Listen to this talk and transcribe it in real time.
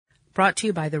Brought to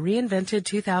you by the reinvented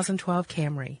 2012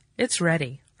 Camry. It's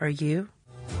ready. Are you?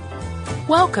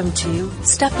 Welcome to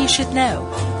Stuff You Should Know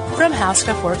from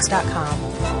HowStuffWorks.com.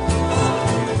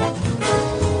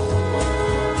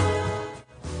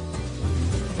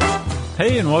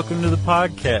 Hey, and welcome to the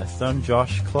podcast. I'm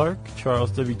Josh Clark.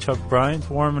 Charles W. Chuck Bryant's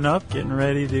warming up, getting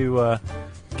ready to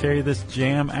carry this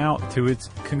jam out to its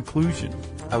conclusion.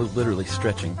 I was literally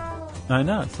stretching. I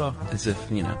know, it's all... As if,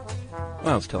 well,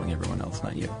 I was telling everyone else,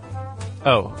 not you.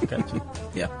 Oh, gotcha.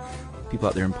 Yeah. People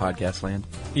out there in podcast land.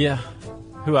 Yeah.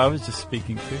 Who I was just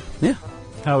speaking to. Yeah.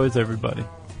 How is everybody?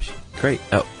 Great.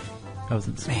 Oh. I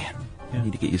wasn't... Man, Yeah. I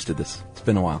need to get used to this. It's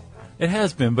been a while. It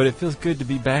has been, but it feels good to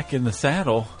be back in the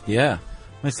saddle. Yeah.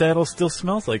 My saddle still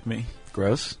smells like me.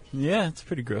 Gross. Yeah, it's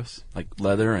pretty gross. Like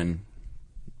leather and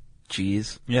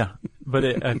cheese. Yeah,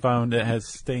 but I found it has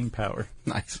staying power.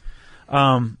 Nice.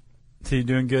 So you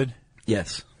doing good?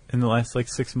 Yes. In the last,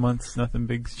 6 months, nothing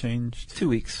big's changed? 2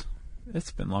 weeks.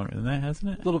 It's been longer than that,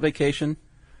 hasn't it? Little vacation.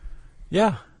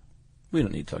 Yeah. We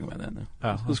don't need to talk about that now.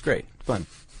 Oh, It was great. Fun.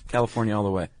 California all the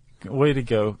way. Way to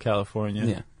go, California.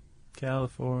 Yeah.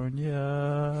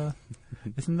 California.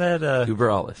 Isn't that Uber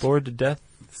Alles. Bored to Death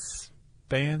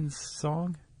band's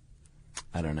song?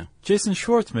 I don't know. Jason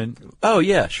Schwartzman. Oh,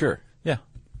 yeah, sure. Yeah.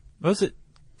 Was it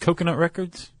Coconut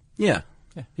Records? Yeah.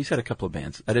 Yeah. He's had a couple of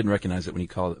bands. I didn't recognize it when he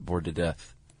called it Bored to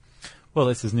Death. Well,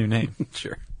 that's his new name.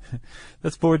 Sure.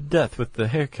 That's Bored to Death with the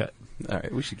haircut. All right,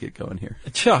 we should get going here.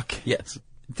 Chuck. Yes.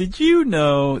 Did you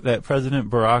know that President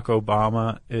Barack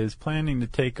Obama is planning to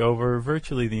take over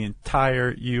virtually the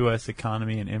entire U.S.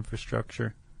 economy and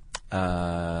infrastructure?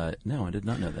 No, I did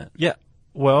not know that. Yeah.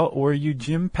 Well, were you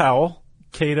Jim Powell,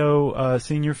 Cato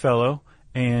Senior Fellow,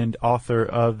 and author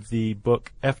of the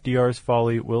book FDR's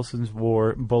Folly, Wilson's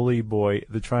War, Bully Boy,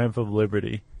 The Triumph of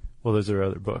Liberty? Well, those are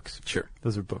other books. Sure.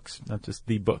 Those are books, not just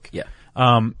the book. Yeah.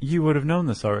 You would have known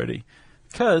this already,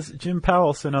 because Jim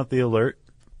Powell sent out the alert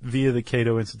via the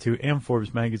Cato Institute and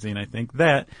Forbes magazine, I think,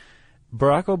 that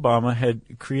Barack Obama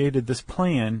had created this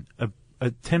plan, a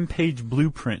 10-page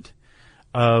blueprint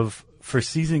for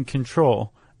seizing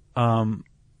control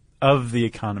of the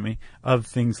economy, of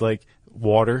things like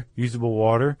water, usable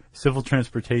water, civil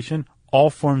transportation,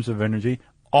 all forms of energy,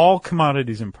 all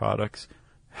commodities and products,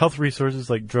 health resources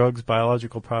like drugs,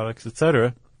 biological products,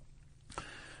 etc.,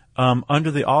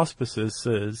 under the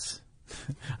auspices,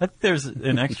 I think there's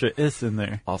an extra is in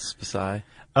there, Auspici.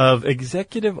 of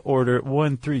Executive Order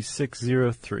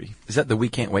 13603. Is that the We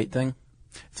Can't Wait thing?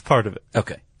 It's part of it.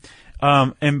 Okay.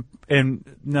 And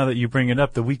now that you bring it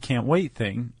up, the We Can't Wait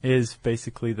thing is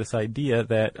basically this idea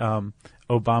that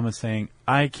Obama's saying,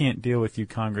 I can't deal with you,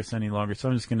 Congress, any longer, so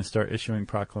I'm just going to start issuing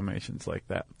proclamations like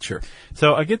that. Sure.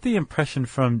 So I get the impression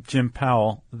from Jim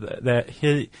Powell that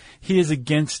he is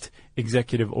against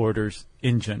executive orders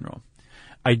in general.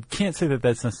 I can't say that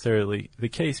that's necessarily the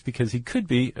case because he could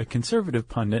be a conservative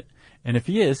pundit, and if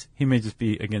he is, he may just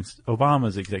be against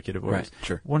Obama's executive orders. Right,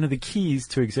 sure. One of the keys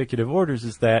to executive orders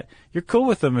is that you're cool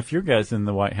with them if your guy's in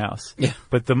the White House. Yeah.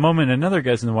 But the moment another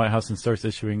guy's in the White House and starts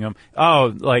issuing them,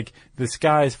 the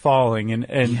sky's falling and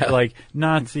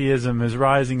Nazism is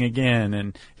rising again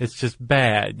and it's just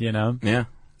bad, Yeah.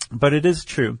 But it is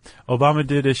true. Obama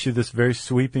did issue this very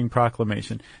sweeping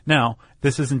proclamation. Now,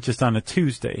 this isn't just on a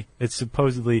Tuesday. It's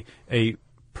supposedly a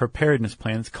preparedness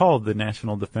plan. It's called the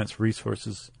National Defense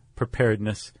Resources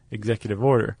Preparedness Executive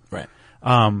Order. Right.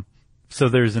 So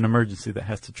there's an emergency that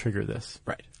has to trigger this.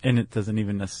 Right. And it doesn't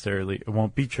even it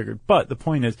won't be triggered. But the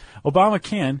point is, Obama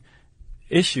can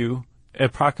issue a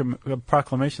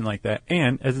proclamation like that.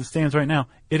 And as it stands right now,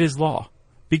 it is law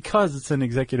because it's an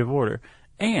executive order.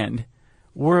 And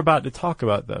we're about to talk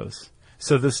about those.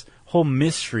 So this whole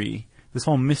mystery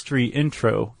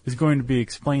intro is going to be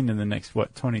explained in the next,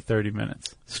 20, 30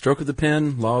 minutes. Stroke of the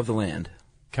pen, law of the land.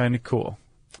 Kind of cool.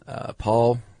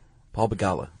 Paul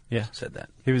Begala said that.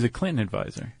 He was a Clinton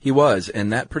advisor. He was,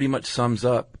 and that pretty much sums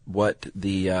up what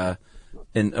in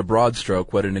a broad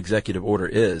stroke, what an executive order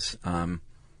is.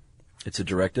 It's a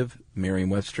directive.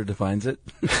 Merriam-Webster defines it.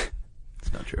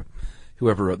 It's not true.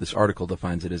 Whoever wrote this article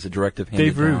defines it as a directive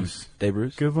handed down. Dave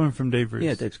Roos? Good one from Dave Roos.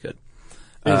 Yeah, Dave's good.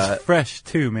 It's fresh,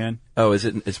 too, man. Oh, is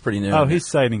it? It's pretty new. Oh, he's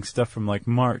citing stuff from,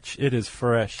 March. It is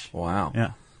fresh. Wow.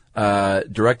 Yeah.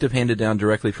 Directive handed down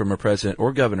directly from a president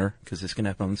or governor, because this can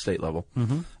happen on the state level,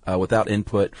 without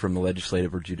input from the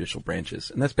legislative or judicial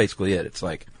branches. And that's basically it. It's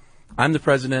like, I'm the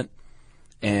president,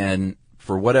 and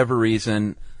for whatever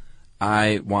reason,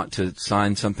 I want to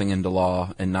sign something into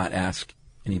law and not ask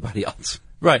anybody else.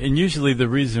 Right, and usually the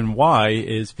reason why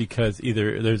is because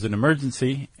either there's an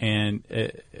emergency and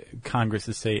Congress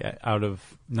is, say,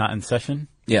 not in session.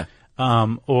 Yeah.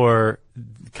 Or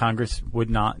Congress would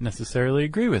not necessarily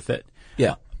agree with it.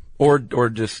 Yeah. Or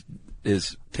just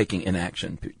is taking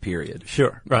inaction, period.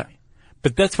 Sure, right.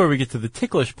 But that's where we get to the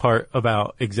ticklish part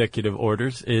about executive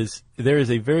orders is there is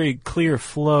a very clear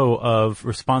flow of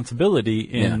responsibility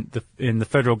in the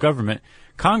federal government.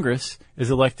 Congress is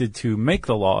elected to make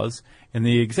the laws, and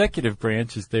the executive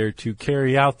branch is there to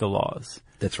carry out the laws.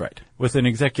 That's right. With an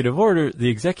executive order, the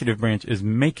executive branch is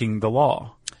making the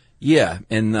law. Yeah,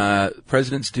 and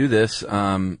presidents do this,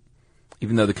 even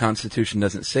though the Constitution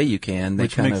doesn't say you can. They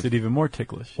Which makes it even more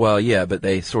ticklish. Well, yeah, but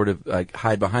they sort of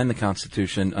hide behind the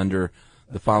Constitution under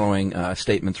the following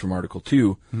statements from Article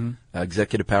 2.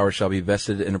 Executive power shall be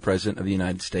vested in a president of the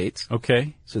United States.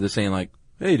 Okay. So they're saying like,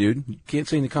 hey, dude, you can't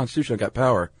say in the Constitution I've got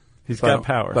power. He's got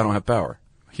power. If I don't have power.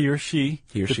 He or she,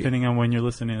 He or she. depending on when you're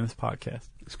listening to this podcast.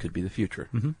 This could be the future.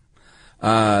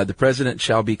 The president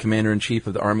shall be commander-in-chief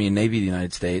of the Army and Navy of the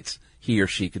United States. He or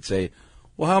she could say,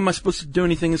 well, how am I supposed to do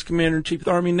anything as commander-in-chief of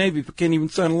the Army and Navy if I can't even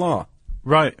sign a law?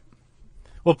 Right.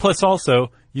 Well, plus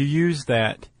also, you use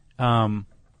that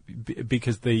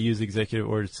because they use executive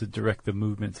orders to direct the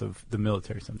movements of the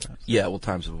military sometimes. Yeah, well,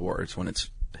 times of war is when it's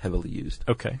heavily used.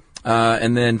 Okay.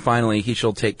 And then finally, he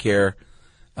shall take care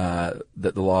that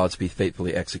the laws be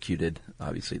faithfully executed.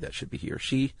 Obviously, that should be he or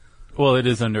she. Well, it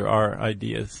is under our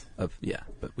ideas. But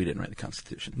we didn't write the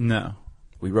Constitution. No.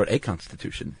 We wrote a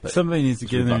Constitution. But somebody needs to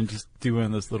get in there and just do one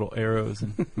of those little arrows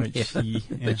and write she.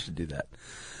 Yeah. They should do that.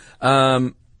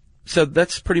 So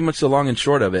that's pretty much the long and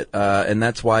short of it. And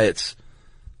that's why it's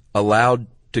allowed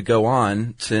to go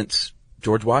on since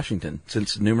George Washington,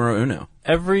 since numero uno.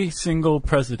 Every single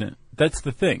president. That's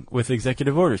the thing with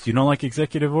executive orders. You don't like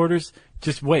executive orders?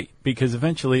 Just wait, because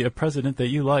eventually a president that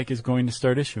you like is going to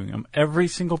start issuing them. Every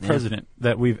single president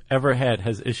that we've ever had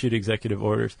has issued executive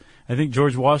orders. I think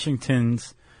George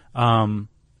Washington's, I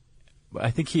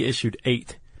think he issued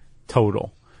 8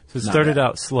 total. So it started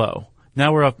out slow.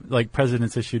 Now we're up, like,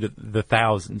 presidents issued the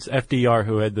thousands. FDR,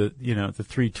 who had the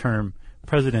 3-term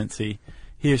presidency,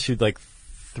 he issued like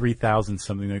 3,000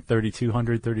 something, like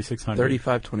 3,200, 3,600.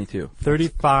 3522.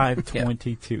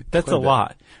 3522. Yeah. That's a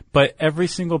lot. But every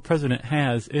single president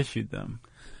has issued them.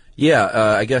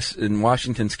 Yeah, I guess in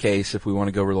Washington's case, if we want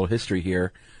to go over a little history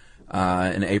here,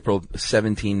 in April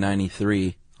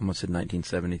 1793, almost said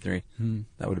 1973,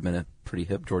 that would have been a pretty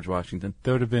hip George Washington.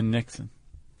 That would have been Nixon.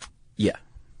 Yeah.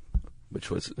 Which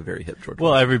was a very hip George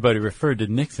Well, Washington. everybody referred to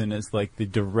Nixon as like the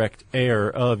direct heir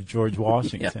of George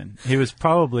Washington. He was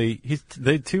probably,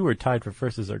 they two were tied for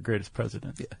first as our greatest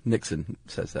president. Yeah, Nixon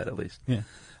says that at least. Yeah.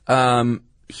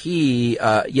 He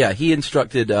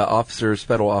instructed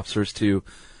federal officers to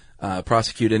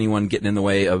prosecute anyone getting in the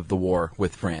way of the war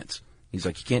with France. He's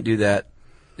like, you can't do that.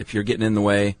 If you're getting in the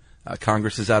way,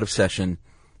 Congress is out of session.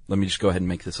 Let me just go ahead and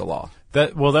make this a law.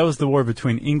 That was the war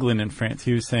between England and France.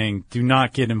 He was saying, do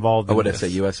not get involved in what this. did I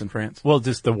say, U.S. and France? Well,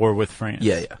 just the war with France.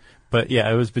 Yeah. But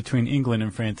yeah, it was between England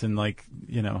and France, and like,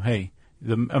 hey,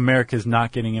 America's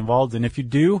not getting involved, and if you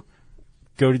do,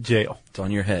 go to jail. It's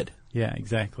on your head. Yeah,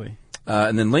 exactly.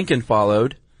 And then Lincoln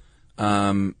followed.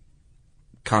 Congress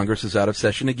is out of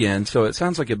session again, so it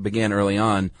sounds like it began early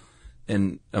on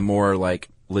in a more like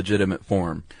legitimate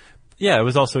form. Yeah, it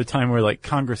was also a time where like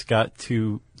Congress got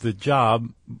to the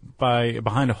job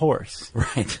behind a horse.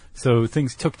 Right. So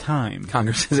things took time.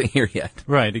 Congress isn't here yet.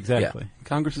 Right, exactly. Yeah.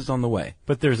 Congress is on the way.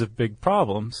 But there's a big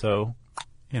problem, so,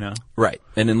 Right.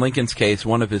 And in Lincoln's case,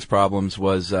 one of his problems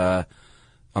was on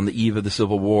the eve of the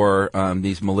Civil War,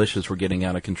 these militias were getting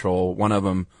out of control. One of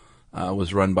them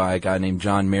was run by a guy named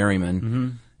John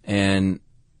Merriman. And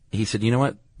he said, you know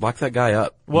what? Lock that guy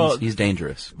up. Well, he's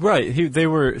dangerous. Right. They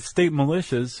were state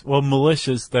militias. Well,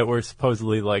 militias that were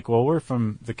supposedly like, well, we're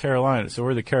from the Carolinas, so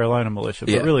we're the Carolina militia.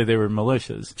 But really, they were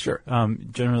militias. Sure.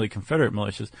 Generally Confederate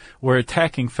militias were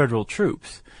attacking federal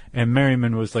troops. And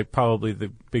Merriman was like probably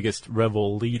the biggest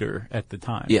rebel leader at the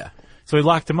time. Yeah. So he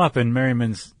locked him up, and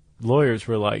Merriman's lawyers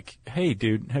were like, hey,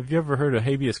 dude, have you ever heard of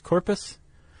habeas corpus?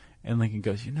 And Lincoln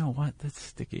goes, you know what? That's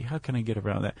sticky. How can I get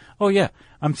around that? Oh, yeah.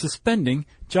 I'm suspending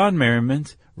John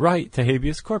Merriman's right to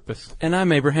habeas corpus. And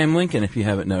I'm Abraham Lincoln, if you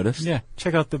haven't noticed. Yeah.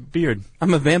 Check out the beard.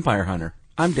 I'm a vampire hunter.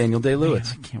 I'm Daniel Day-Lewis.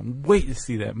 Man, I can't wait to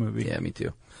see that movie. Yeah, me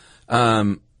too.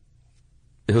 It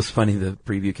was funny. The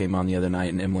preview came on the other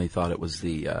night, and Emily thought it was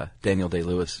the Daniel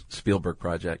Day-Lewis Spielberg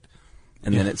project.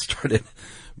 And then it started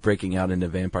breaking out into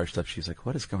vampire stuff. She was like,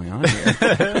 what is going on here?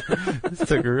 This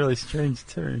took a really strange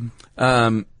turn.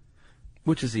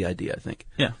 Which is the idea, I think.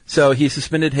 Yeah. So he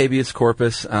suspended habeas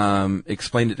corpus,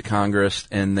 explained it to Congress,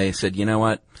 and they said, you know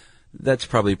what? That's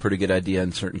probably a pretty good idea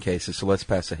in certain cases, so let's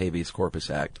pass a habeas corpus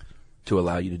act. to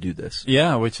allow you to do this.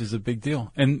 Yeah, which is a big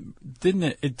deal. And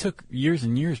didn't it took years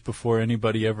and years before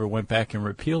anybody ever went back and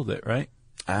repealed it, right?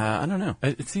 I don't know.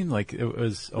 It seemed like it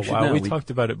was a should while. know. We We- talked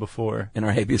about it before. In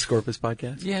our habeas corpus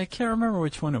podcast? Yeah, I can't remember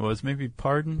which one it was. Maybe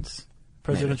pardons?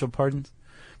 Presidential pardons?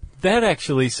 That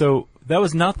actually, so that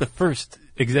was not the first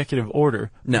executive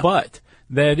order. No. But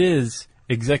that is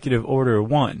Executive Order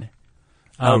 1.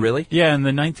 Oh, really? Yeah, in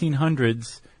the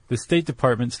 1900s, the State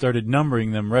Department started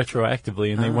numbering them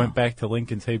retroactively, and they Oh. went back to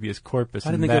Lincoln's habeas corpus.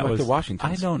 Why didn't and they that go back was, to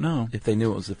Washington? I don't know. If they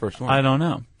knew it was the first one. I don't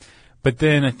know. But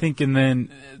then I think in then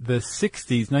the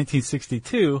 60s,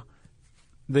 1962,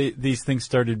 these things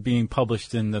started being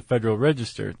published in the Federal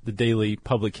Register, the daily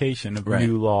publication of Right.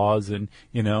 new laws and,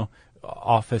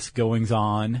 office goings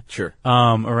on. Sure.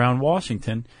 Around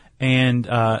Washington. And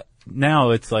now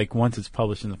it's like once it's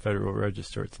published in the Federal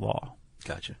Register, it's law.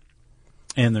 Gotcha.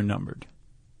 And they're numbered.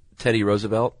 Teddy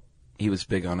Roosevelt, he was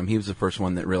big on him. He was the first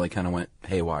one that really kind of went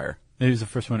haywire. He was the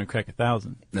first one to crack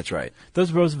 1,000. That's right.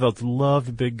 Those Roosevelts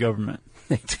loved big government.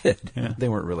 They did. Yeah. They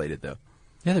weren't related, though.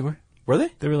 Yeah, they were. Were they?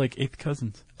 They were like eighth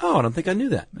cousins. Oh, I don't think I knew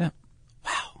that. Yeah.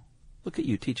 Wow. Look at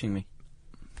you teaching me.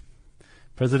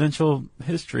 Presidential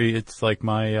history, it's like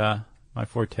my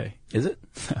forte. Is it?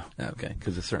 No. Okay,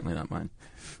 because it's certainly not mine.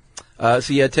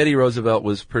 So yeah, Teddy Roosevelt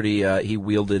was pretty, he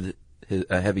wielded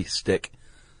a heavy stick.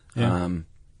 Yeah.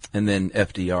 And then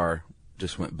FDR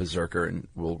just went berserker in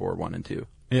World War I and II.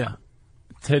 Yeah.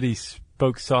 Teddy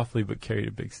spoke softly but carried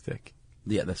a big stick.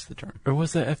 Yeah, that's the term. Or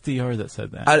was that FDR that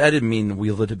said that? I didn't mean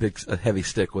wielded a heavy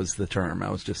stick was the term.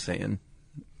 I was just saying,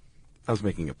 I was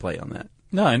making a play on that.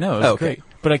 No, I know. It was Oh, okay. great.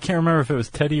 But I can't remember if it was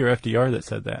Teddy or FDR that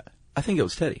said that. I think it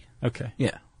was Teddy. Okay.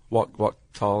 Yeah. Walk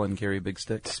tall and carry a big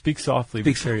stick. Speak softly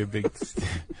but carry a big stick.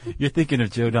 You're thinking of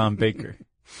Joe Don Baker.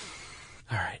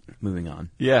 All right, moving on.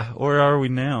 Yeah, or are we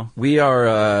now? We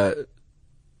are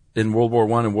in World War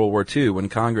I and World War II when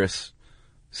Congress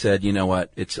said, you know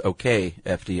what, it's okay,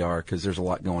 FDR, because there's a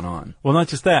lot going on. Well, not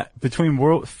just that. From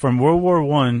World War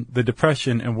I, the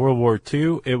Depression, and World War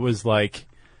II, it was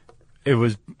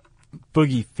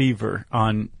boogie fever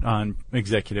on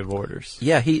executive orders.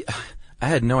 Yeah, I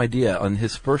had no idea. On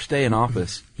his first day in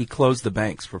office, he closed the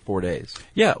banks for 4 days.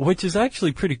 Yeah, which is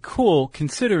actually pretty cool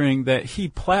considering that he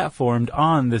platformed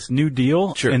on this New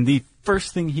Deal. Sure. And the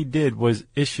first thing he did was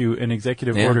issue an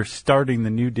executive Yeah. order starting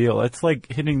the New Deal. It's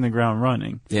like hitting the ground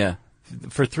running Yeah.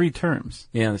 for 3 terms.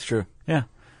 Yeah, that's true. Yeah,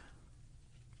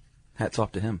 Hats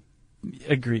off to him.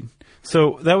 agreed.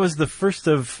 So that was the first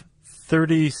of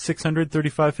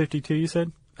 3552, you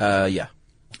said? Yeah.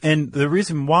 And the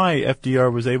reason why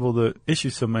FDR was able to issue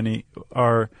so many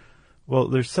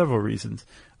there's several reasons.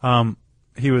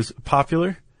 He was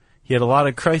popular. He had a lot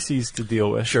of crises to deal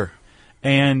with. Sure.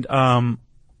 And,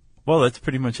 that's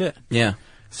pretty much it. Yeah.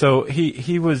 So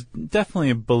he was definitely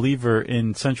a believer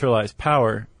in centralized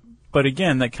power. But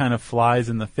again, that kind of flies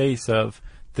in the face of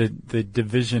the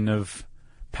division of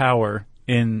power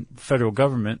in federal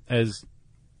government as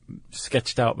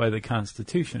sketched out by the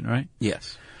Constitution, right?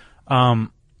 Yes.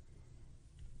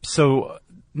 So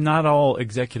not all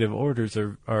executive orders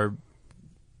are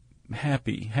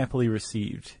happily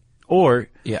received, or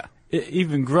Yeah.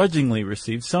 even grudgingly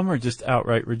received. Some are just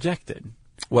outright rejected.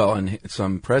 Well, and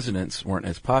some presidents weren't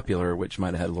as popular, which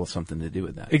might have had a little something to do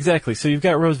with that. Exactly. So you've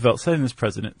got Roosevelt setting as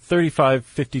president,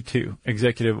 3552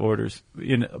 executive orders.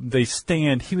 He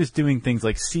was doing things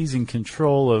like seizing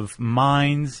control of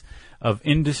mines, of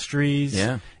industries.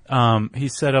 Yeah. He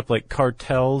set up like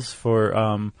cartels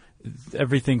for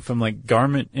everything from like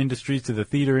garment industries to the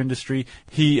theater industry.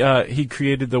 He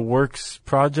created the Works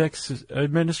Projects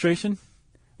Administration,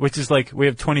 which is like we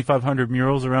have 2,500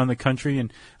 murals around the country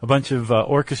and a bunch of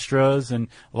orchestras and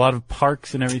a lot of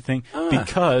parks and everything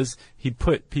because he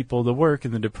put people to work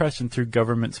in the Depression through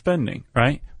government spending,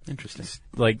 right? Interesting.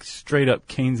 Like straight up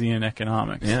Keynesian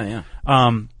economics. Yeah,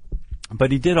 yeah.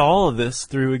 But he did all of this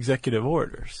through executive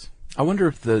orders. I wonder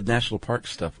if the national park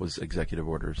stuff was executive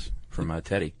orders from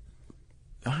Teddy.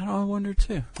 I wonder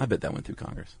too. I bet that went through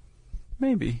Congress.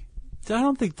 Maybe. I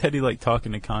don't think Teddy liked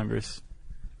talking to Congress.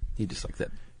 He just liked that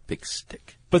big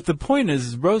stick. But the point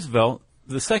is, Roosevelt,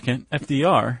 the second,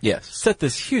 FDR, Yes. set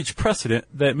this huge precedent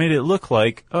that made it look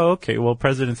like,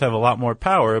 presidents have a lot more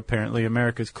power. Apparently,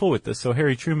 America's cool with this. So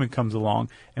Harry Truman comes along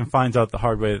and finds out the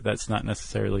hard way that that's not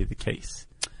necessarily the case.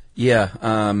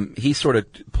 Yeah, he sort of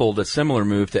pulled a similar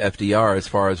move to FDR as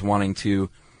far as wanting to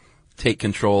take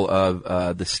control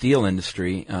of the steel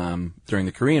industry during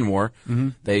the Korean War. Mm-hmm.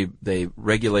 They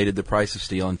regulated the price of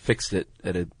steel and fixed it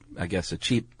at a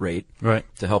cheap rate, Right.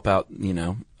 to help out,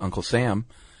 Uncle Sam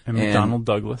And McDonnell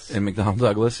Douglas. And McDonnell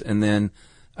Douglas, and then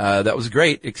that was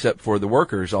great, except for the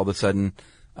workers. All of a sudden,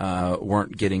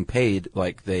 weren't getting paid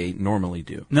like they normally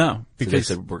do. No, because so they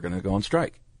said, we're going to go on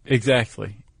strike.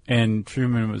 Exactly. And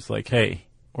Truman was like, hey,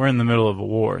 we're in the middle of a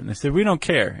war. And they said, we don't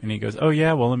care. And he goes, oh,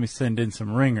 yeah, well, let me send in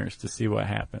some ringers to see what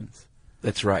happens.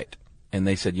 That's right. And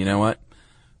they said, you know what?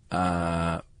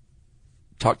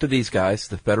 Talk to these guys,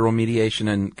 the Federal Mediation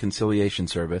and Conciliation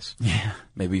Service. Yeah.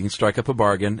 Maybe you can strike up a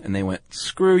bargain. And they went,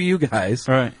 screw you guys.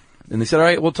 Right. And they said, all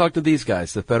right, we'll talk to these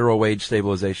guys, the Federal Wage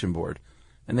Stabilization Board.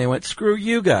 And they went, screw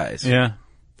you guys. Yeah.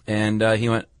 And he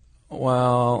went,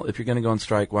 well, if you're going to go on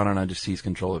strike, why don't I just seize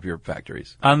control of your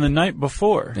factories? On the night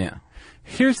before. Yeah.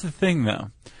 Here's the thing,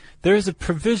 though. There's a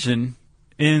provision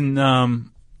in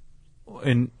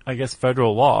I guess,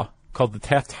 federal law called the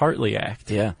Taft-Hartley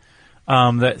Act. Yeah.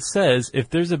 That says if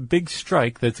there's a big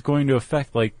strike that's going to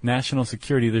affect like national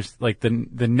security, there's like the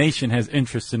nation has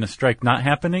interest in a strike not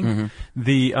happening.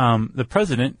 The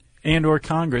president and or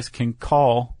Congress can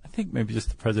call. I think maybe just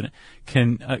the president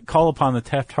can call upon the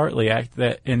Taft-Hartley Act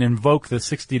and invoke the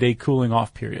 60-day cooling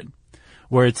off period,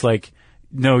 where it's like,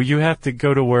 no, you have to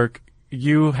go to work.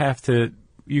 You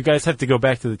guys have to go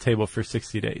back to the table for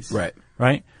 60 days.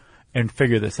 Right? And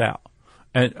figure this out.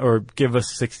 Or give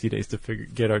us 60 days to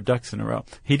get our ducks in a row.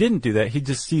 He didn't do that. He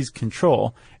just seized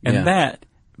control. And that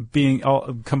being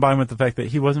combined with the fact that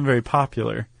he wasn't very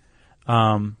popular,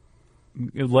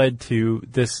 it led to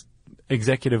this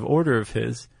executive order of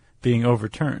his being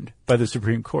overturned by the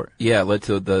Supreme Court. Yeah, it led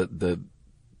to the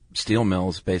steel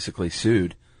mills basically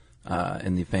sued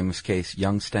in the famous case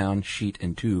Youngstown Sheet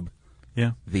and Tube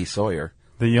v. Sawyer.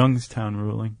 The Youngstown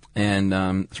ruling. And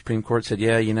the Supreme Court said,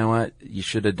 yeah, you know what? You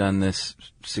should have done this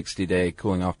 60-day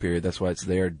cooling off period. That's why it's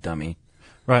there, dummy.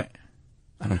 Right.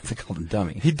 I don't know if they called him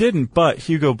dummy. He didn't, but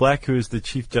Hugo Black, who was the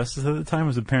Chief Justice at the time,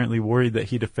 was apparently worried that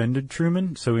he'd offended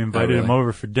Truman, so he invited him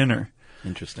over for dinner.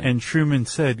 Interesting. And Truman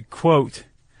said, quote,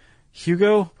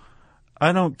 Hugo,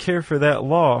 I don't care for that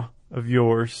law of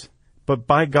yours, but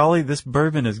by golly, this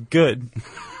bourbon is good.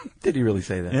 Did he really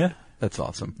say that? Yeah. That's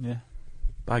awesome. Yeah.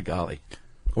 By golly.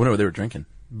 I wonder what they were drinking.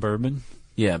 Bourbon?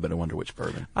 Yeah, but I wonder which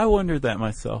bourbon. I wondered that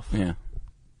myself. Yeah.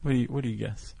 What do you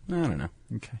guess? I don't know.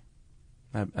 Okay.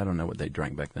 I don't know what they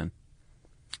drank back then.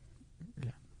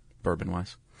 Yeah.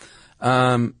 Bourbon-wise.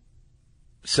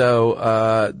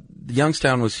 So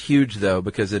Youngstown was huge, though,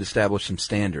 because it established some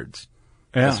standards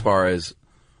as far as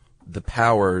the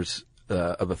powers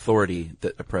of authority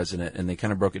that a president, and they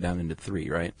kind of broke it down into 3,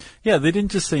 right? Yeah, they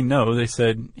didn't just say no. They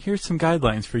said, here's some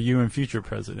guidelines for you and future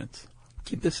presidents.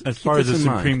 As far as the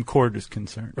Supreme Court is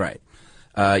concerned. Right.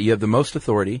 You have the most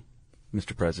authority,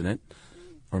 Mr. President,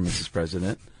 or Mrs.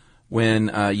 President,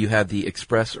 when you have the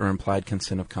express or implied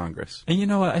consent of Congress. And you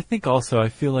know what? I think also, I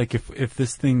feel like if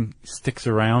this thing sticks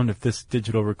around, if this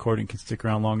digital recording can stick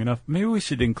around long enough, maybe we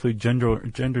should include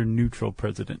gender-neutral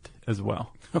president as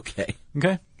well. Okay.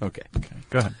 Okay? Okay.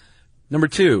 Go ahead. Number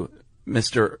 2,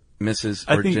 Mr., Mrs.,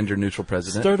 or gender-neutral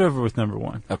president. Start over with number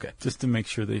 1. Okay. Just to make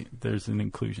sure there's an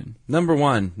inclusion. Number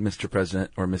 1, Mr.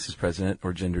 President, or Mrs. President,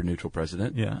 or gender-neutral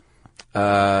president. Yeah.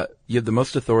 You have the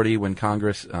most authority when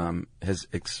Congress has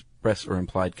express or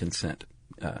implied consent.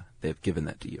 They've given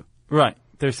that to you. Right.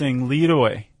 They're saying lead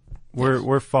away.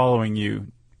 We're following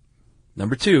you.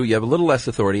 Number 2, you have a little less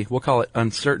authority. We'll call it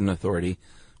uncertain authority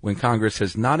when Congress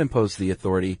has not imposed the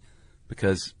authority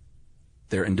because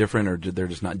they're indifferent or they're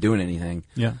just not doing anything.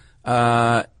 Yeah.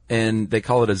 And they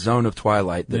call it a zone of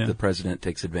twilight that the president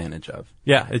takes advantage of.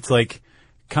 Yeah. It's like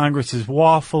Congress is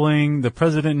waffling. The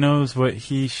president knows what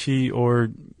he, she, or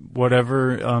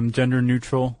whatever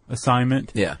gender-neutral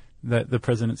assignment that the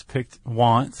president's picked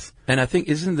wants. And I think,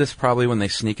 isn't this probably when they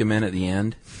sneak him in at the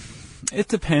end? It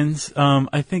depends.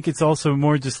 I think it's also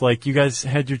more just like you guys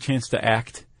had your chance to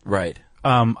act. Right.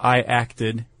 I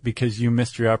acted because you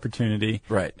missed your opportunity.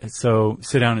 Right. So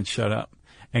sit down and shut up.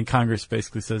 And Congress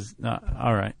basically says,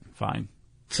 all right, fine.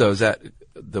 So is that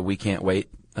the we can't wait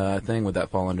thing? Would that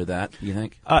fall under that, do you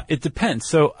think? It depends.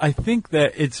 So I think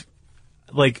that it's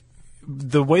like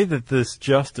the way that this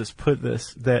justice put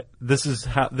this, that this is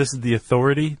the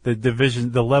authority, the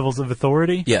division, the levels of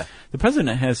authority. Yeah. The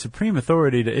president has supreme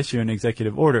authority to issue an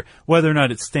executive order. Whether or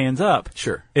not it stands up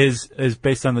is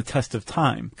based on the test of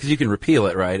time. Because you can repeal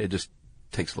it, right? It just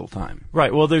takes a little time.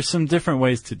 Right. Well, there's some different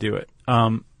ways to do it.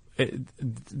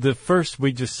 The first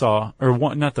we just saw, or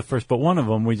one, not the first, but one of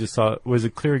them we just saw was a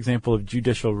clear example of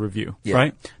judicial review,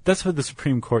 right? That's what the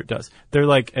Supreme Court does. They're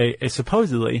like a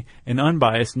supposedly an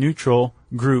unbiased, neutral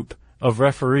group of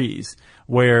referees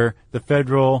where the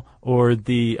federal or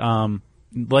the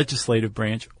legislative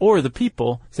branch or the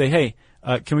people say, hey,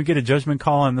 can we get a judgment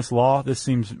call on this law? This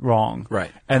seems wrong.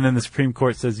 Right. And then the Supreme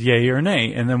Court says yay or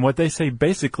nay. And then what they say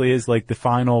basically is like the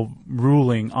final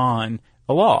ruling on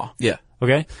a law. Yeah.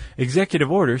 Okay?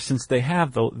 Executive orders, since they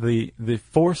have the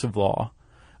force of law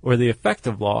or the effect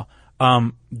of law,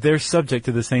 they're subject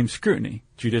to the same scrutiny,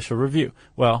 judicial review.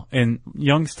 Well, in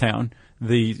Youngstown,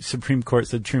 the Supreme Court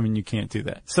said, Truman, you can't do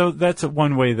that. So that's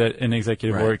one way that an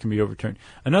executive order can be overturned.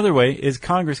 Another way is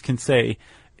Congress can say,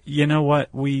 you know what,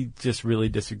 we just really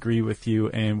disagree with you,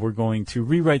 and we're going to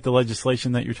rewrite the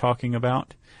legislation that you're talking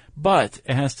about, but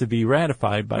it has to be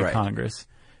ratified by Congress,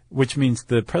 which means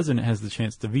the president has the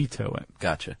chance to veto it.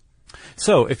 Gotcha.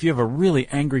 So if you have a really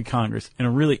angry Congress and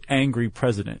a really angry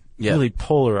president, really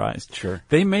polarized,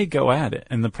 they may go at it,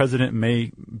 and the president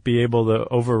may be able to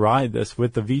override this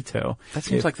with the veto. That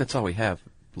seems like that's all we have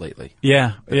lately.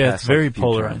 Yeah, it's very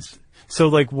polarized. So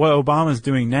like what Obama's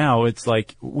doing now, it's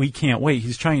like we can't wait.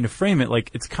 He's trying to frame it like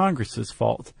it's Congress's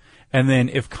fault. And then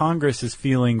if Congress is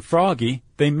feeling froggy,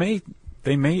 they may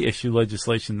issue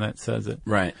legislation that says it.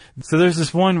 Right. So there's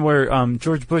this one where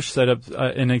George Bush set up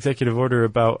an executive order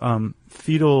about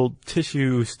fetal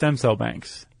tissue stem cell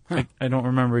banks. I don't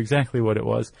remember exactly what it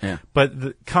was. Yeah. But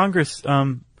the Congress,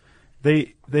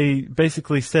 they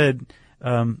basically said,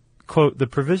 quote, the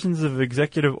provisions of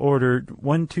Executive Order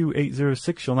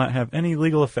 12806 shall not have any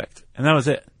legal effect. And that was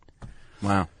it.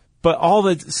 Wow.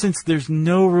 But since there's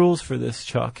no rules for this,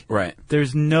 Chuck. Right.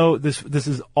 There's no, this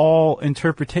is all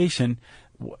interpretation.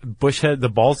 Bush had, the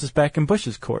ball's just back in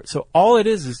Bush's court. So all it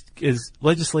is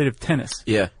legislative tennis.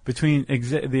 Yeah. Between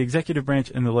the executive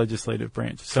branch and the legislative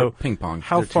branch. So ping pong.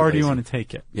 How far do you want to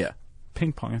take it? Yeah.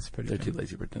 Ping pong, that's pretty They're good. too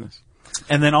lazy for tennis.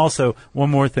 And then also, one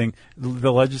more thing.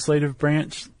 The legislative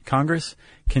branch, Congress,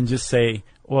 can just say,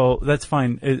 well, that's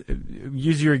fine.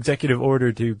 Use your executive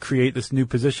order to create this new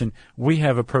position. We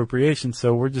have appropriations,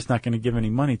 so we're just not going to give any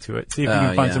money to it. See if you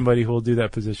can find somebody who will do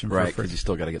that position for free. Right, because you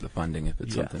still got to get the funding if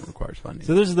it's something that requires funding.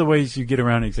 So those are the ways you get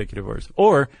around executive orders.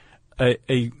 Or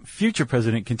a future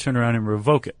president can turn around and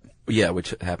revoke it. Yeah,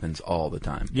 which happens all the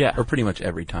time. Yeah. Or pretty much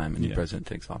every time a new president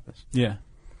takes office. Yeah.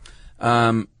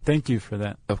 Thank you for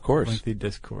that. Of course. Lengthy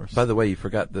discourse. By the way, you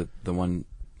forgot the one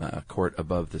court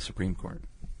above the Supreme Court.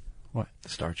 What? The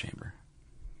Star Chamber.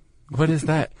 What is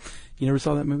that? You never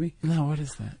saw that movie? No, what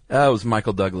is that? It was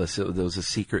Michael Douglas. There was a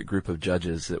secret group of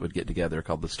judges that would get together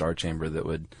called the Star Chamber that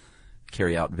would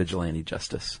carry out vigilante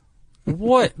justice.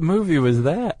 What movie was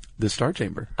that? The Star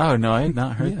Chamber. Oh, no, I had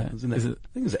not heard that. I think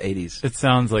it was the 80s. It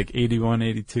sounds like 81,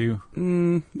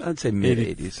 82. I'd say mid-80s.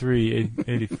 83,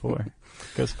 84.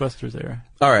 Ghostbusters era.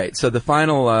 All right, so the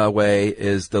final way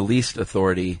is the least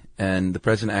authority, and the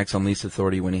president acts on least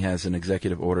authority when he has an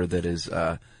executive order that is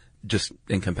just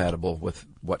incompatible with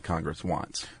what Congress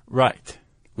wants. Right.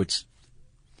 Which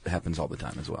happens all the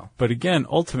time as well. But again,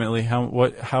 ultimately,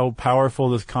 how powerful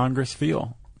does Congress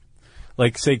feel?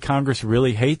 Like, say Congress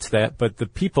really hates that, but the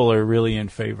people are really in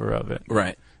favor of it.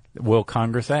 Right. Will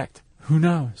Congress act? Who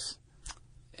knows?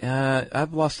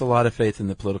 I've lost a lot of faith in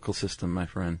the political system, my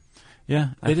friend. Yeah,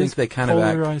 I think they kind of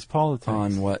act politics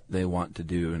on what they want to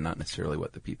do and not necessarily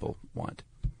what the people want.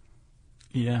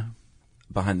 Yeah.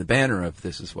 Behind the banner of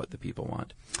this is what the people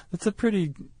want. That's a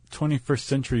pretty 21st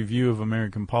century view of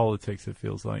American politics, it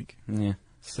feels like. Yeah.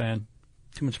 Sad.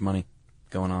 Too much money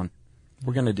going on.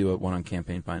 We're going to do one on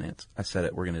campaign finance. I said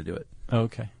it. We're going to do it.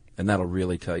 Okay. And that'll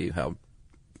really tell you how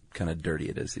kind of dirty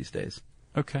it is these days.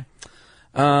 Okay.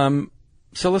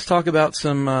 So let's talk about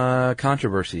some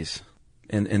controversies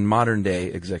in modern day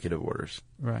executive orders.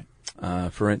 Right.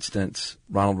 For instance,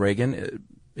 Ronald Reagan,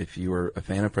 if you were a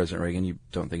fan of President Reagan, you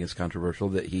don't think it's controversial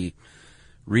that he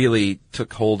really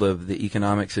took hold of the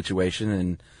economic situation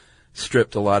and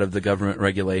stripped a lot of the government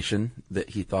regulation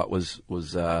that he thought was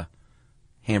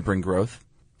hampering growth.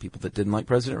 People that didn't like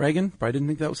President Reagan probably didn't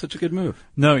think that was such a good move.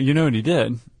 No, you know what he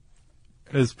did?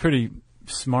 It was pretty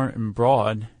smart and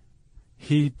broad.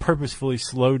 He purposefully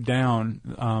slowed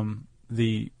down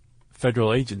the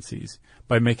federal agencies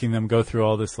by making them go through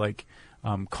all this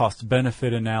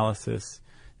cost-benefit analysis,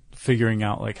 figuring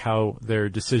out how their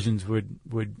decisions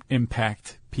would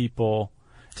impact people.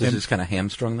 So just kind of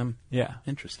hamstrung them? Yeah.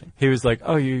 Interesting. He was like,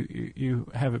 oh, you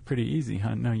have it pretty easy,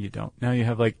 huh? No, you don't. Now you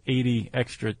have 80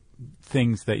 extra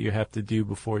things that you have to do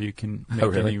before you can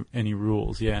make any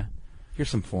rules. Yeah. Here's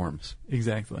some forms.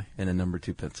 Exactly. And a number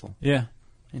 2 pencil. Yeah.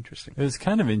 Interesting. It was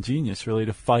kind of ingenious, really,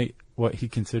 to fight what he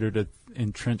considered an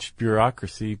entrenched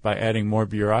bureaucracy by adding more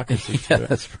bureaucracy to it.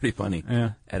 That's pretty funny.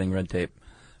 Yeah. Adding red tape.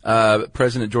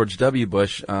 President George W.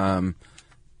 Bush,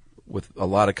 with a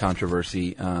lot of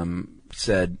controversy,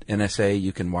 said, NSA,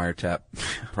 you can wiretap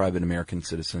private American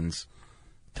citizens'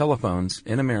 telephones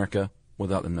in America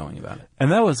without them knowing about it.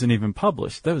 And that wasn't even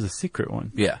published. That was a secret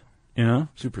one. Yeah. You know?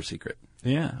 Super secret.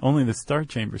 Yeah. Only the Star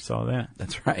Chamber saw that.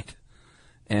 That's right.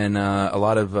 And a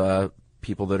lot of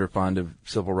people that are fond of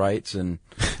civil rights and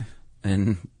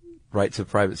and rights of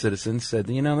private citizens said,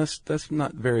 that's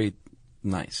not very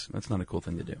nice. That's not a cool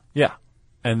thing to do. Yeah.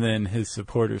 And then his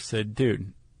supporters said,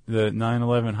 dude, the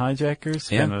 9/11 hijackers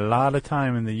spent a lot of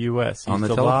time in the U.S. On the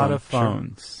used a telephone. lot of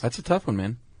phones. Sure. That's a tough one,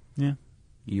 man. Yeah.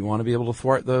 You want to be able to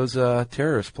thwart those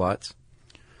terrorist plots.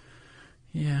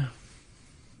 Yeah,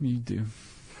 you do.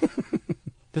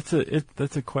 That's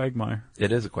a quagmire.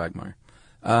 It is a quagmire.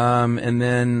 And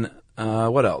then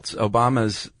what else?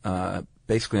 Obama's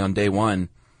basically on day one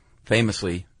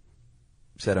famously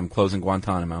said, I'm closing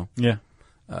Guantanamo. Yeah.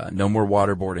 No more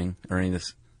waterboarding or any of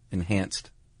this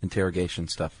enhanced interrogation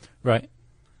stuff. Right.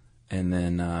 And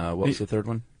then what was the third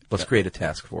one? Let's create a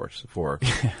task force for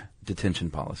detention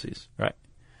policies. Right.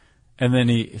 And then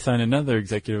he signed another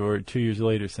executive order 2 years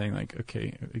later saying, like,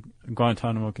 okay,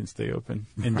 Guantanamo can stay open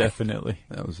indefinitely.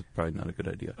 Right. That was probably not a good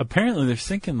idea. Apparently, they're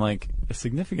sinking, like, a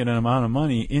significant amount of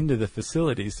money into the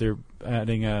facilities. They're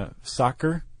adding a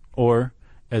soccer or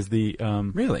as the...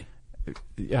 really?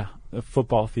 Yeah, a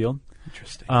football field.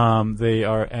 Interesting. They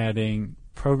are adding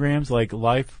programs like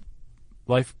life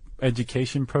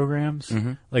education programs,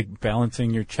 like balancing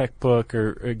your checkbook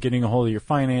or getting a hold of your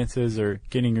finances or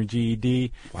getting your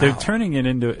GED. Wow. They're turning it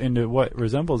into what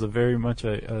resembles very much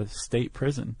a state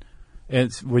prison,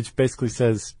 which basically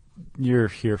says you're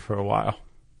here for a while.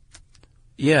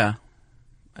 Yeah,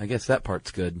 I guess that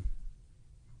part's good.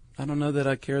 I don't know that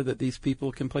I care that these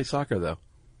people can play soccer, though.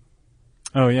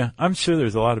 Oh, yeah. I'm sure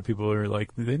there's a lot of people who are like,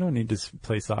 they don't need to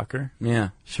play soccer. Yeah.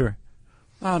 Sure.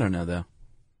 I don't know, though.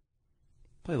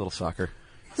 Play a little soccer.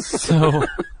 So,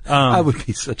 I would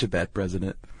be such a bad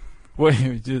president. What,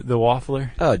 the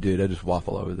waffler? Oh, dude, I just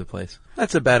waffle over the place.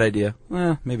 That's a bad idea.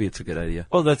 Well, maybe it's a good idea.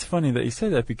 Well, that's funny that you say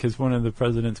that because one of the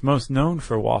presidents most known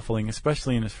for waffling,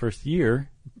 especially in his first year,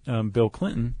 Bill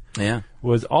Clinton,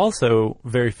 was also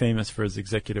very famous for his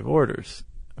executive orders.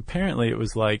 Apparently, it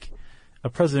was like a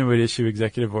president would issue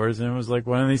executive orders, and it was like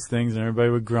one of these things, and everybody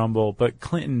would grumble. But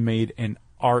Clinton made an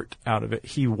art out of it.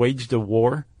 He waged a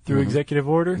war through executive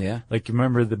order. Yeah. Like, you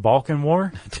remember the Balkan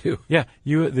War? I do. Yeah.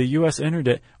 The U.S. entered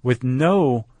it with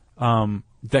no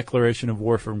declaration of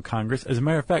war from Congress. As a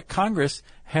matter of fact, Congress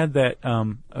had that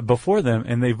before them,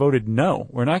 and they voted no.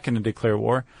 We're not going to declare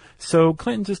war. So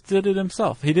Clinton just did it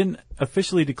himself. He didn't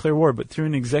officially declare war, but through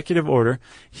an executive order,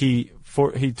 he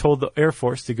told the Air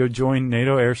Force to go join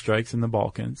NATO airstrikes in the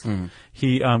Balkans.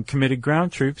 He committed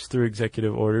ground troops through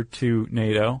executive order to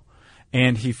NATO.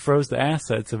 And he froze the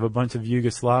assets of a bunch of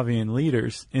Yugoslavian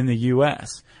leaders in the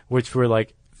U.S., which were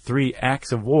like 3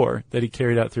 acts of war that he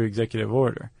carried out through executive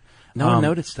order. No one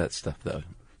noticed that stuff, though.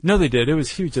 No, they did. It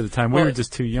was huge at the time. Well, we were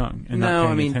just too young. And no, not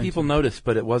paying I mean, attention. people noticed,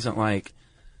 but it wasn't like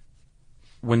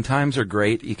when times are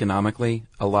great economically,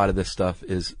 a lot of this stuff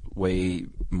is way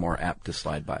more apt to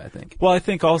slide by, I think. Well, I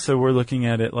think also we're looking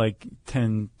at it like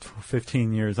 10,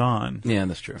 15 years on. Yeah,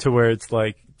 that's true. To where it's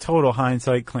like, total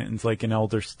hindsight, Clinton's like an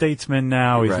elder statesman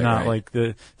now. He's not like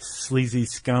the sleazy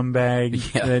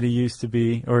scumbag that he used to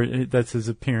be, or that's his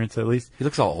appearance at least. He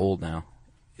looks all old now.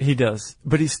 He does,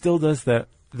 but he still does that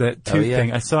tooth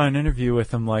thing. I saw an interview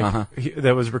with him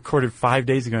that was recorded 5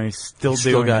 days ago, and he's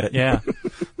still got it. Yeah,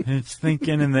 and it's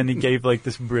thinking, and then he gave like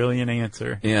this brilliant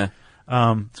answer. Yeah,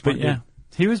 but yeah.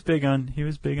 He was big on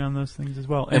those things as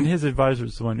well. And his advisor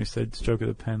was the one who said stroke of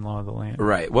the pen, law of the land.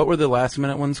 Right. What were the last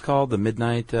minute ones called? The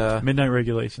midnight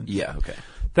regulations. Yeah, okay.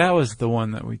 That was the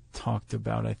one that we talked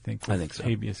about, I think so.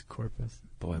 Habeas corpus.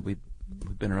 Boy, we've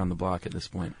been around the block at this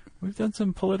point. We've done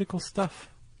some political stuff.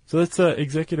 So that's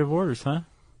executive orders, huh?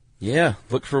 Yeah.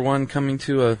 Look for one coming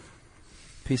to a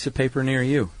piece of paper near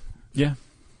you. Yeah.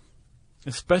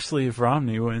 Especially if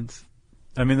Romney wins.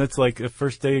 I mean, that's like a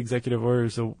first day executive order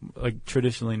is like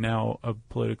traditionally now a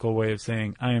political way of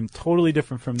saying I am totally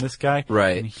different from this guy.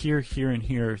 Right. And here, and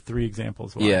here are 3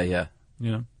 examples. Why. Yeah.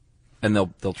 You know. And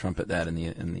they'll trumpet that in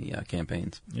the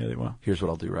campaigns. Yeah, they will. Here's what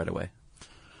I'll do right away.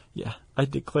 Yeah, I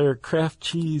declare Kraft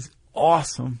cheese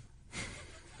awesome.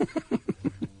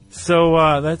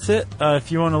 So that's it.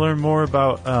 If you want to learn more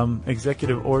about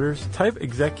executive orders, type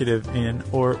executive in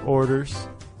or orders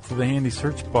to the handy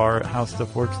search bar at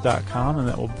howstuffworks.com, and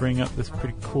that will bring up this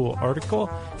pretty cool article.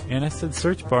 And I said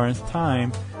search bar, and it's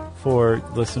time for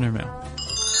listener mail.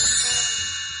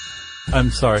 I'm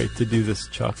sorry to do this,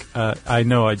 Chuck. I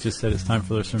know I just said it's time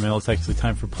for listener mail. It's actually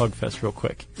time for Plugfest real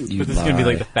quick. But this is going to be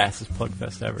like the fastest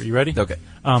Plugfest ever. You ready? Okay.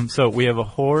 So we have a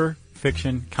horror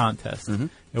fiction contest, and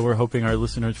we're hoping our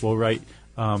listeners will write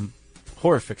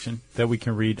horror fiction that we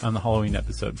can read on the Halloween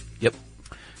episode. Yep.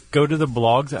 Go to the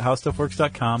blogs at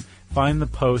howstuffworks.com, find the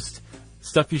post,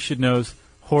 Stuff You Should Know's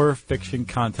horror fiction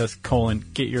contest,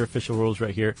 get your official rules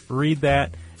right here. Read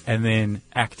that, and then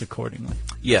act accordingly.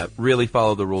 Yeah, really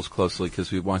follow the rules closely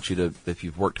because we want you to, if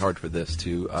you've worked hard for this,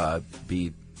 to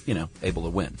be, able to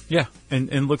win. Yeah,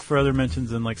 and look for other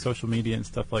mentions in like social media and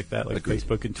stuff like that, like Agreed.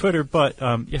 Facebook and Twitter. But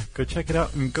go check it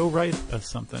out and go write us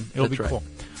something. It'll That's be right. cool.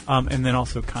 And then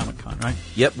also Comic-Con, right?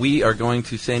 Yep, we are going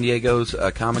to San Diego's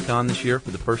Comic-Con this year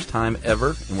for the first time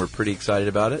ever, and we're pretty excited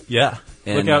about it. Yeah.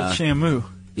 And, Look out, Shamu.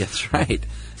 Yeah, that's right.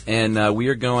 And we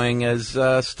are going as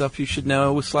Stuff You Should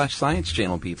Know / Science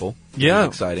Channel people. Yeah,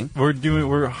 exciting. We're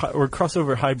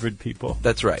crossover hybrid people.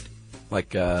 That's right,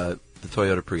 like the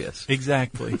Toyota Prius.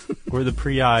 Exactly. We're the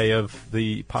Priai of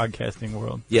the podcasting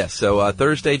world. Yes. So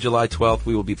Thursday, July 12th,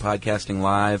 we will be podcasting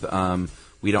live.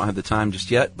 We don't have the time just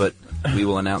yet, but we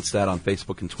will announce that on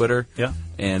Facebook and Twitter. Yeah.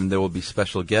 And there will be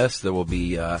special guests. There will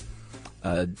be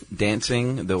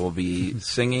dancing. There will be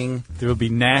singing. There will be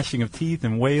gnashing of teeth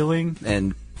and wailing.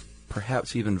 And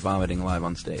perhaps even vomiting live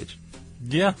on stage.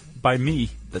 Yeah, by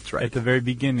me. That's right. At the very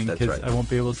beginning, That's because right. I won't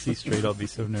be able to see straight. I'll be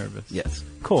so nervous. Yes.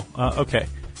 Cool. Okay.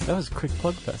 That was a quick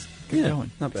plug fest. Good going.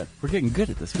 Not bad. We're getting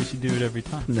good at this. We should do it every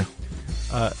time. No.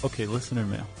 Okay, listener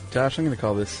mail. Josh, I'm going to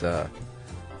call this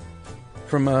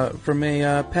from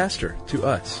a pastor to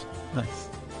us, Nice.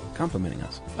 complimenting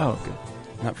us. Oh, good.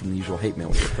 Not from the usual hate mail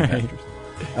we get from Right.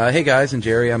 pastors. Hey guys and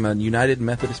Jerry, I'm a United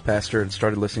Methodist pastor and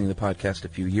started listening to the podcast a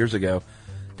few years ago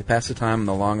to pass the time on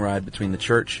the long ride between the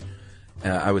church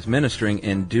I was ministering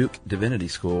and Duke Divinity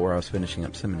School where I was finishing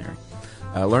up seminary.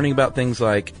 Learning about things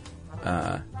like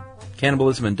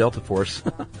cannibalism and Delta Force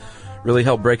really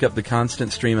helped break up the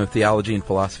constant stream of theology and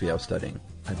philosophy I was studying,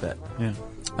 I bet. Yeah.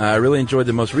 I really enjoyed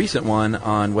the most recent one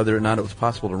on whether or not it was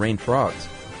possible to rain frogs.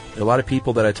 There are a lot of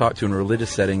people that I talk to in religious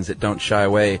settings that don't shy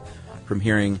away from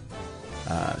hearing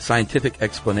scientific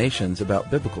explanations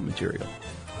about biblical material.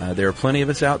 There are plenty of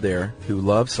us out there who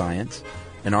love science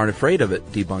and aren't afraid of it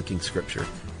debunking Scripture.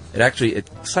 It actually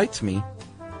excites me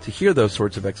to hear those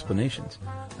sorts of explanations.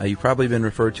 You've probably been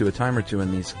referred to a time or two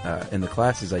in these in the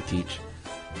classes I teach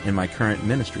in my current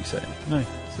ministry setting. Nice.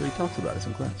 So he talks about us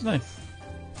in class. Nice.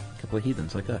 A couple of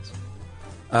heathens like us.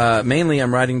 Mainly,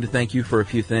 I'm writing to thank you for a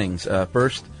few things.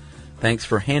 First, thanks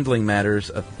for handling matters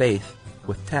of faith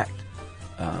with tact.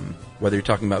 Whether you're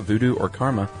talking about voodoo or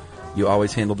karma, you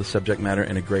always handle the subject matter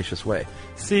in a gracious way.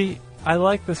 See, I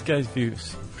like this guy's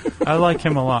views. I like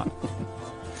him a lot.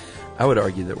 I would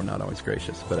argue that we're not always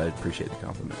gracious, but I appreciate the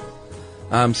compliment.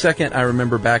 Second, I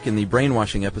remember back in the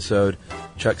brainwashing episode,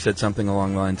 Chuck said something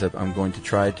along the lines of, I'm going to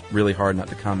try really hard not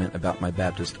to comment about my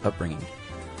Baptist upbringing.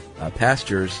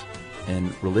 Pastors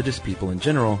and religious people in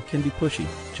general can be pushy,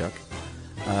 Chuck.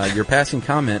 Your passing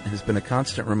comment has been a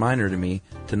constant reminder to me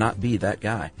to not be that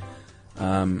guy.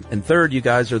 And third, you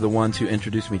guys are the ones who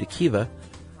introduced me to Kiva,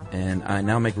 and I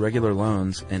now make regular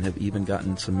loans and have even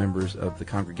gotten some members of the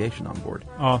congregation on board.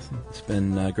 Awesome. It's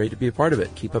been great to be a part of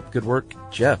it. Keep up the good work,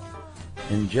 Jeff.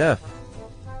 And Jeff,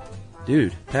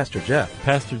 dude, Pastor Jeff,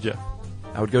 Pastor Jeff.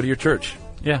 I would go to your church.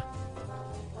 Yeah.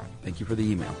 Thank you for the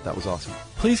email. That was awesome.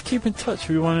 Please keep in touch.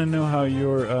 We want to know how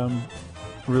your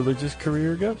religious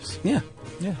career goes. Yeah.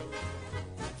 Yeah.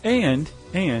 And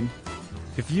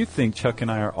if you think Chuck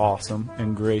and I are awesome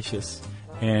and gracious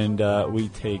and we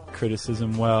take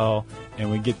criticism well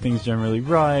and we get things generally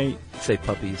right. Say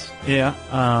puppies. Yeah.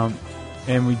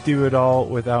 And we do it all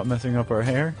without messing up our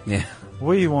hair. Yeah.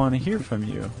 We want to hear from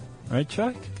you. Right,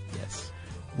 Chuck? Yes.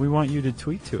 We want you to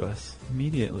tweet to us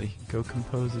immediately. Go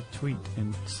compose a tweet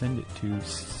and send it to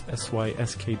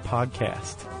SYSK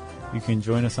Podcast. You can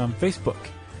join us on Facebook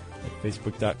at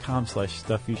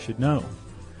facebook.com/stuffyoushouldknow.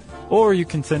 Or you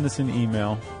can send us an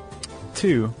email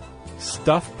to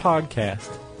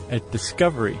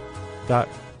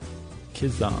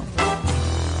stuffpodcast@discovery.kizom.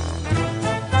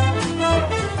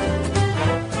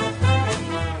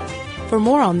 For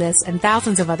more on this and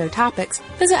thousands of other topics,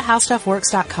 visit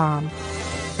howstuffworks.com.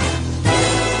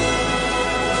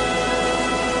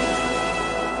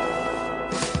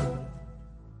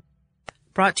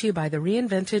 Brought to you by the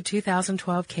reinvented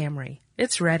 2012 Camry.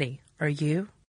 It's ready. Are you?